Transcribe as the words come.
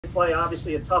play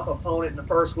obviously a tough opponent in the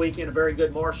first weekend, a very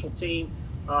good Marshall team.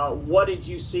 What did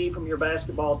you see from your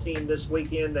basketball team this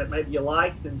weekend that maybe you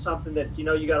liked and something that you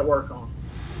know you got to work on?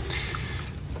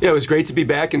 Yeah, it was great to be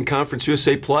back in Conference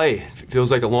USA play. It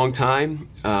feels like a long time.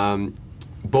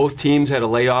 Both teams had a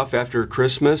layoff after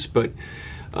Christmas, but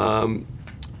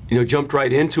jumped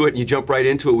right into it. And you jump right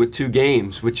into it with 2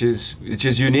 games, which is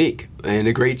unique and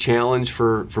a great challenge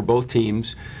for both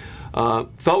teams.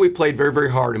 Thought we played very, very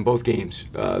hard in both games.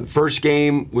 The first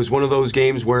game was one of those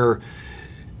games where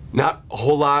not a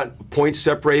whole lot of points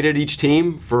separated each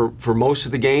team for most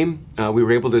of the game. We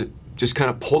were able to just kind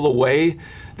of pull away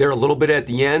there a little bit at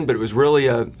the end, but it was really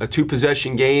a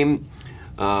 2-possession game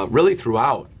really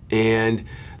throughout. And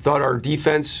thought our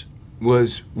defense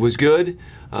was good.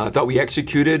 Thought we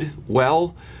executed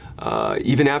well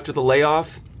even after the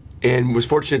layoff, and was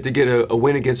fortunate to get a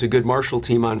win against a good Marshall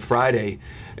team on Friday.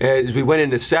 As we went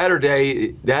into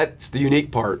Saturday, that's the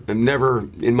unique part. I've never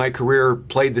in my career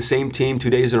played the same team 2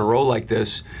 days in a row like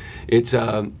this. It's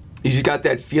you just got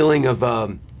that feeling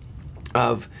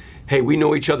of hey, we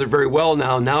know each other very well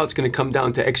now. Now it's going to come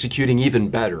down to executing even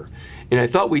better. And I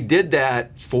thought we did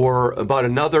that for about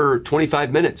another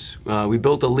 25 minutes. We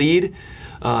built a lead,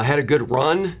 had a good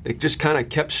run. It just kind of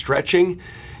kept stretching.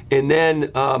 And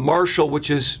then Marshall, which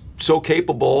is so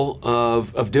capable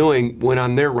of doing, went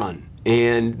on their run.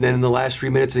 And then in the last 3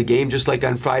 minutes of the game, just like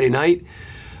on Friday night,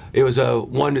 it was a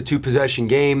 1 to 2 possession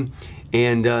game,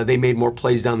 and they made more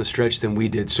plays down the stretch than we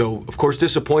did. So, of course,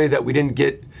 disappointed that we didn't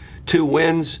get 2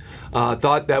 wins.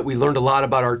 Thought that we learned a lot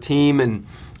about our team and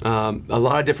a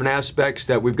lot of different aspects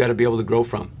that we've got to be able to grow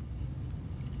from.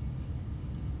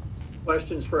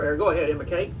 Questions for Eric? Go ahead, Emma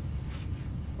Kate.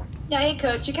 Yeah, hey,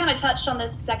 Coach. You kind of touched on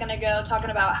this a second ago, talking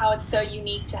about how it's so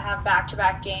unique to have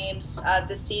back-to-back games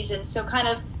this season. So kind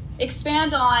of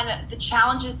expand on the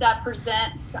challenges that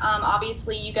presents.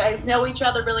 Obviously, you guys know each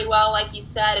other really well, like you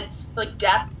said, and like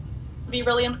depth would be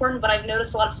really important, but I've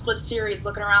noticed a lot of split series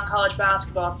looking around college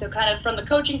basketball. So kind of from the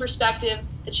coaching perspective,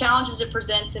 the challenges it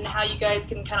presents and how you guys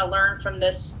can kind of learn from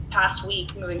this past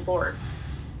week moving forward.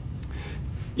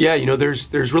 Yeah,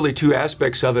 there's really 2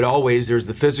 aspects of it always. There's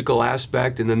the physical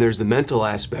aspect and then there's the mental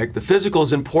aspect. The physical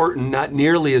is important, not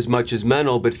nearly as much as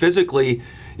mental, but physically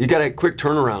you got a quick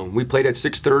turnaround. We played at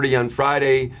 6:30 on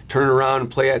Friday, turn around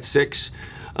and play at 6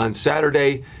 on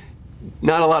Saturday.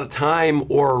 Not a lot of time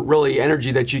or really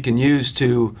energy that you can use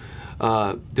to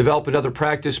develop another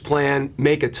practice plan,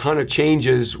 make a ton of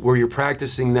changes where you're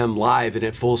practicing them live and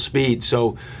at full speed.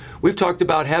 So we've talked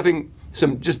about having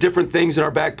some just different things in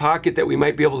our back pocket that we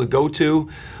might be able to go to.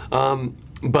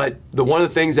 But one of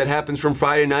the things that happens from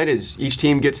Friday night is each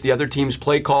team gets the other team's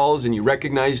play calls and you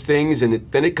recognize things, and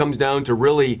then it comes down to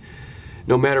really,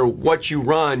 no matter what you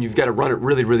run, you've got to run it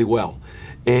really, really well.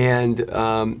 And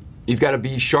you've got to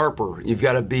be sharper, you've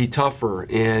got to be tougher,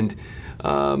 and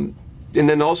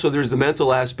then also there's the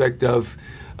mental aspect of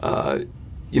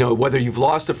whether you've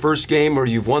lost the first game or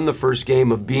you've won the first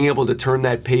game, of being able to turn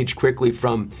that page quickly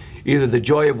from either the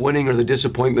joy of winning or the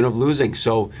disappointment of losing.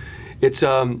 So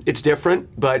it's different,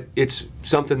 but it's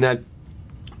something that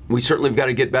we certainly have got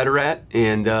to get better at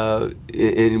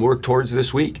and work towards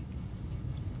this week.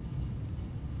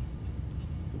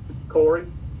 Corey?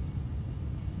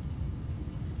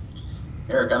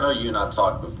 Eric, I know you and I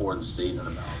talked before the season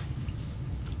about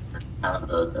kind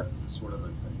of a sort of a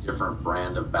different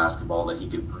brand of basketball that he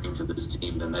could bring to this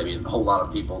team than maybe a whole lot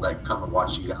of people that come and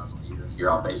watch you guys on a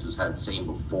year-out basis had seen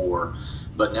before.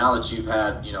 But now that you've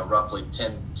had, roughly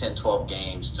 10, 12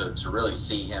 games to really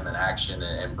see him in action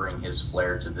and bring his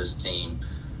flair to this team,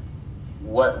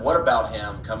 what about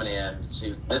him coming in?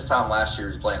 See, this time last year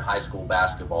he was playing high school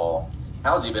basketball.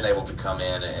 How has he been able to come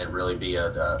in and really be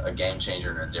a game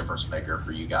changer and a difference maker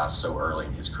for you guys so early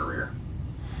in his career?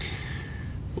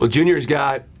 Well, Junior's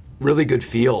got really good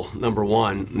feel, number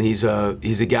one. He's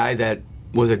a guy that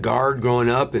was a guard growing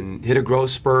up and hit a growth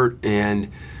spurt,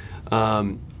 and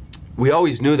we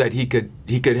always knew that he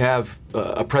could have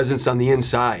a presence on the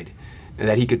inside, and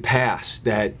that he could pass,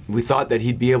 that we thought that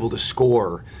he'd be able to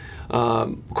score.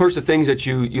 Of course, the things that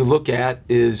you look at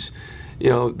is,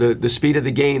 the speed of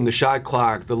the game, the shot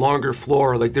clock, the longer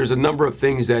floor. Like, there's a number of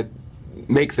things that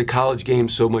make the college game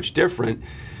so much different,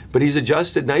 but he's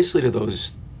adjusted nicely to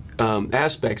those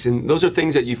aspects, and those are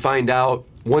things that you find out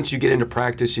once you get into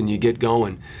practice and you get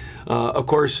going. Of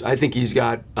course, I think he's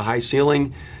got a high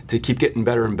ceiling to keep getting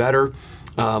better and better.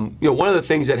 One of the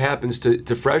things that happens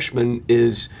to freshmen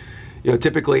is,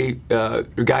 typically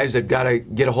guys that got to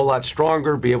get a whole lot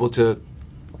stronger, be able to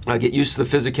get used to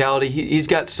the physicality. He's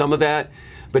got some of that,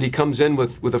 but he comes in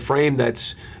with a frame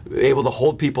that's able to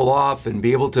hold people off and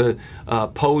be able to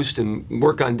post and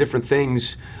work on different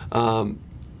things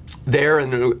there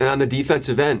and on the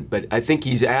defensive end. But I think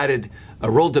he's added a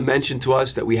real dimension to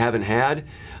us that we haven't had,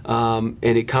 and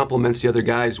it complements the other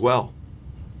guys well.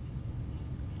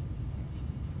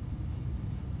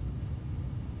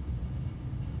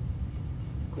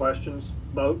 Questions?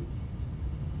 Bo?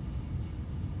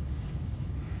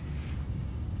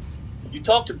 You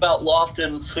talked about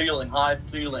Lofton's ceiling, high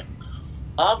ceiling.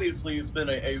 Obviously, it's been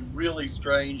a really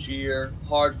strange year,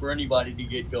 hard for anybody to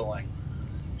get going.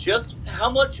 Just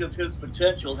how much of his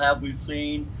potential have we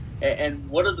seen, and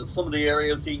what are some of the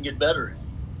areas he can get better in?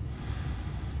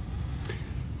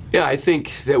 Yeah, I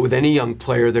think that with any young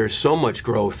player, there's so much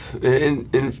growth.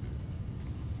 And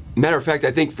matter of fact,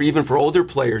 I think even for older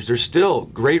players, there's still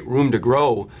great room to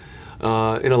grow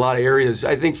in a lot of areas.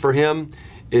 I think for him,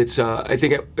 it's I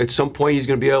think at some point he's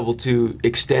going to be able to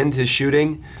extend his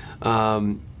shooting,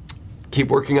 keep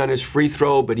working on his free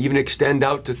throw, but even extend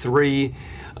out to three,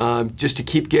 just to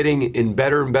keep getting in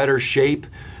better and better shape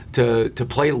to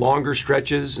play longer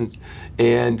stretches and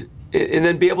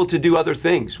then be able to do other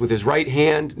things with his right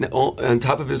hand on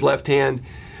top of his left hand.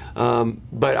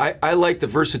 But I like the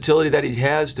versatility that he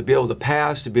has to be able to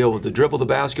pass, to be able to dribble the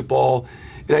basketball.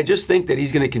 And I just think that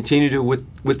he's going to continue to,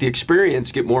 with the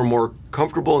experience, get more and more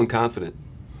comfortable and confident.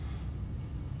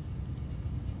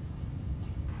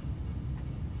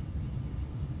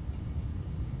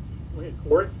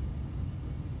 Corey?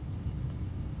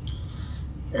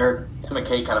 Eric,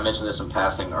 McKay kind of mentioned this in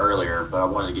passing earlier, but I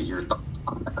wanted to get your thoughts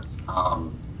on that.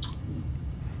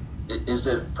 Is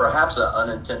it perhaps an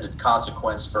unintended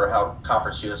consequence for how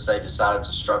Conference USA decided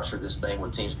to structure this thing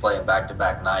with teams playing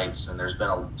back-to-back nights, and there's been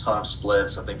a ton of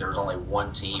splits? I think there was only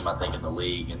one team, I think, in the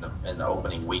league in the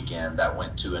opening weekend that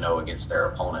went 2-0 against their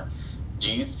opponent.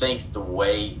 Do you think the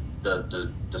way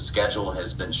the schedule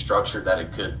has been structured that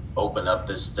it could open up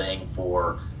this thing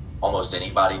for almost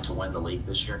anybody to win the league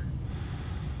this year?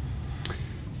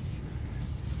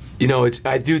 You know,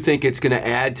 I do think it's going to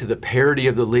add to the parity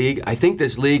of the league. I think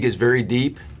this league is very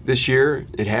deep this year.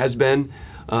 It has been.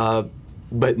 But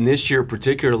in this year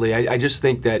particularly, I just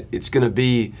think that it's going to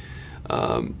be, there's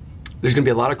going to be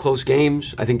a lot of close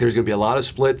games. I think there's going to be a lot of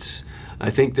splits.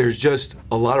 I think there's just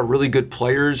a lot of really good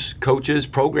players, coaches,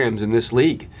 programs in this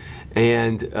league.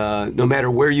 And no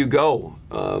matter where you go,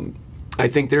 I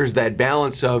think there's that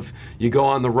balance of you go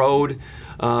on the road,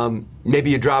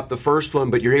 maybe you drop the first one,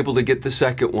 but you're able to get the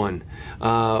second one,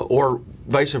 or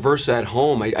vice versa at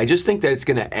home. I just think that it's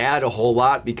going to add a whole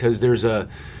lot because there's a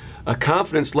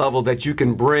confidence level that you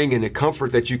can bring and a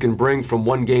comfort that you can bring from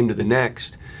one game to the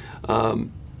next.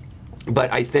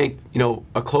 But I think, you know,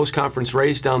 a close conference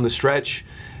race down the stretch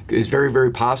is very,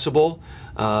 very possible.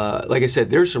 Like I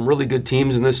said, there's some really good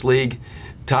teams in this league,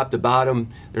 top to bottom.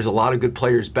 There's a lot of good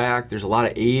players back. There's a lot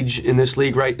of age in this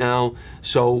league right now.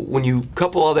 So when you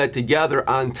couple all that together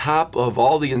on top of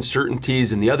all the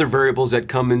uncertainties and the other variables that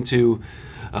come into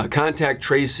contact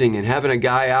tracing and having a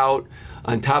guy out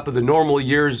on top of the normal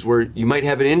years where you might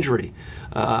have an injury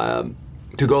to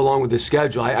go along with the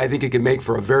schedule, I think it can make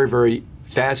for a very, very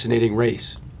fascinating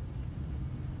race.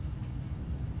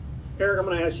 Eric, I'm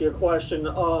going to ask you a question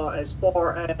as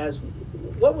far as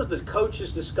what was the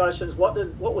coaches' discussions? What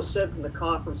was said from the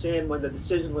conference end when the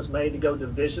decision was made to go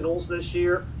divisionals this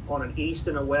year on an East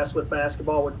and a West with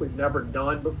basketball, which we've never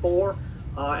done before?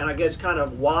 And I guess kind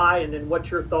of why, and then what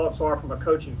your thoughts are from a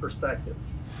coaching perspective.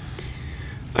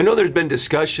 I know there's been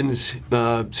discussions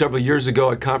several years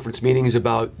ago at conference meetings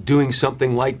about doing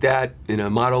something like that in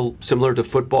a model similar to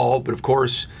football, but of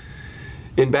course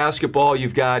in basketball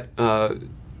you've got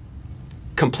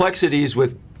complexities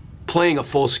with playing a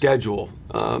full schedule.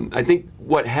 I think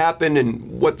what happened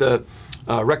and what the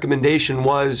recommendation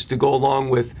was to go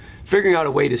along with figuring out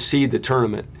a way to seed the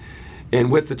tournament. And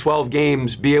with the 12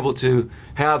 games, be able to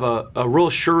have a real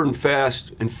sure and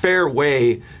fast and fair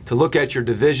way to look at your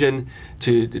division,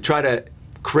 to try to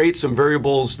create some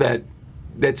variables that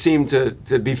seem to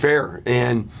be fair,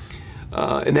 and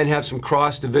then have some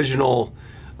cross-divisional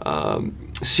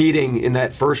seeding in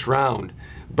that first round.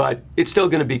 But it's still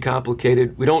going to be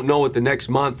complicated. We don't know what the next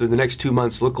month or the next 2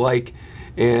 months look like.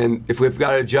 And if we've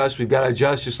got to adjust, we've got to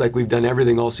adjust just like we've done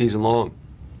everything all season long.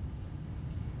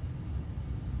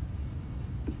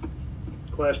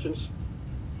 Questions?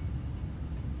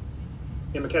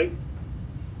 McKay?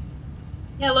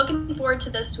 Yeah, looking forward to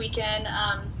this weekend.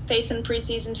 Facing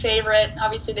preseason favorite.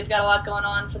 Obviously, they've got a lot going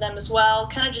on for them as well.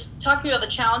 Kind of just talk to me about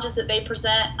the challenges that they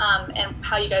present and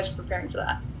how you guys are preparing for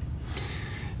that.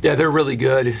 Yeah, they're really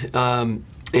good,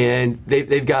 and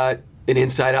they've got an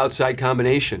inside-outside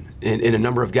combination in a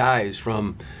number of guys,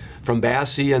 from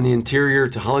Bassey on the interior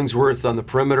to Hollingsworth on the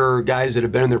perimeter, guys that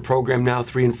have been in their program now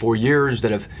 3 and 4 years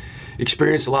that have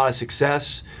experienced a lot of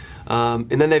success. And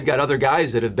then they've got other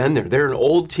guys that have been there. They're an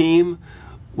old team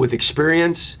with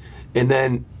experience, and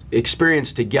then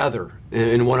experience together,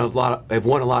 and have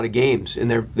won a lot of games.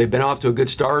 And they've been off to a good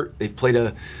start. They've played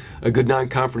a good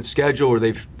non-conference schedule, or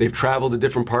they've traveled to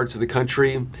different parts of the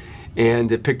country, and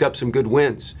they've picked up some good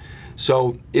wins.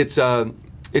 So it's a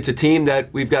team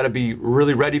that we've got to be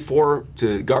really ready for,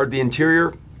 to guard the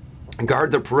interior,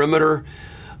 guard the perimeter.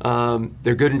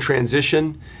 They're good in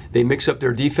transition. They mix up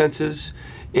their defenses,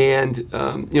 and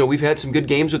we've had some good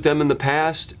games with them in the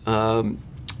past,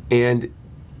 and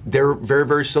they're very,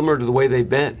 very similar to the way they've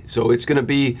been. So it's going to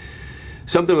be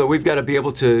something that we've got to be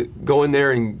able to go in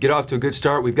there and get off to a good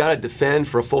start. We've got to defend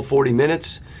for a full 40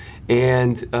 minutes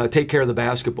and take care of the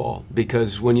basketball,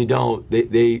 because when you don't,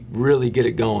 they really get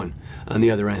it going on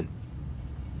the other end.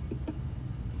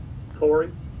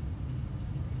 Corey?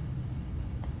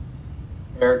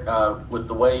 Eric, with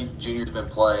the way Junior's been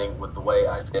playing, with the way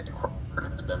Isaiah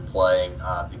Crawford has been playing,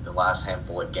 I think the last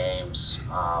handful of games,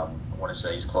 I want to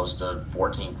say he's close to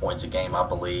 14 points a game, I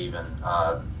believe, and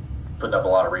putting up a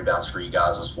lot of rebounds for you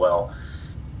guys as well.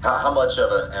 How much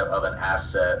of an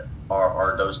asset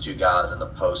are those two guys in the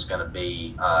post going to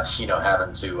be,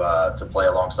 having to play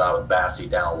alongside with Bassey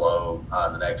down low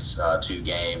in the next 2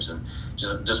 games, and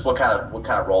just what kind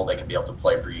of role they can be able to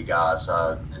play for you guys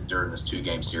during this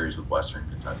 2-game series with Western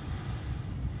Kentucky?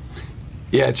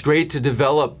 Yeah, it's great to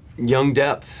develop young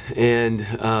depth, and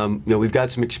we've got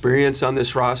some experience on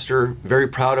this roster. Very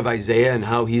proud of Isaiah and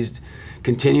how he's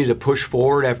continued to push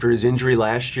forward after his injury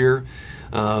last year.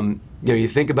 You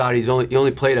think about it, he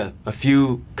only played a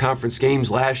few conference games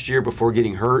last year before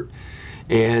getting hurt,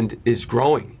 and is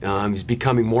growing. He's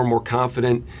becoming more and more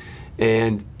confident,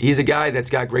 and he's a guy that's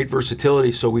got great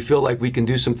versatility, so we feel like we can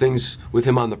do some things with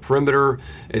him on the perimeter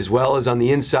as well as on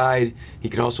the inside. He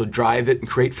can also drive it and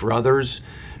create for others.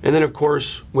 And then, of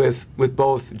course, with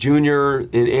both Junior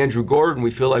and Andrew Gordon, we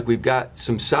feel like we've got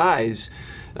some size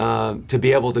to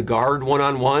be able to guard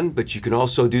one-on-one, but you can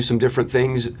also do some different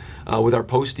things with our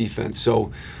post defense.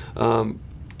 So,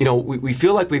 we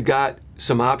feel like we've got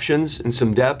some options and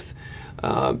some depth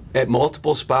at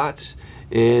multiple spots,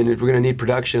 and we're going to need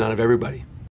production out of everybody.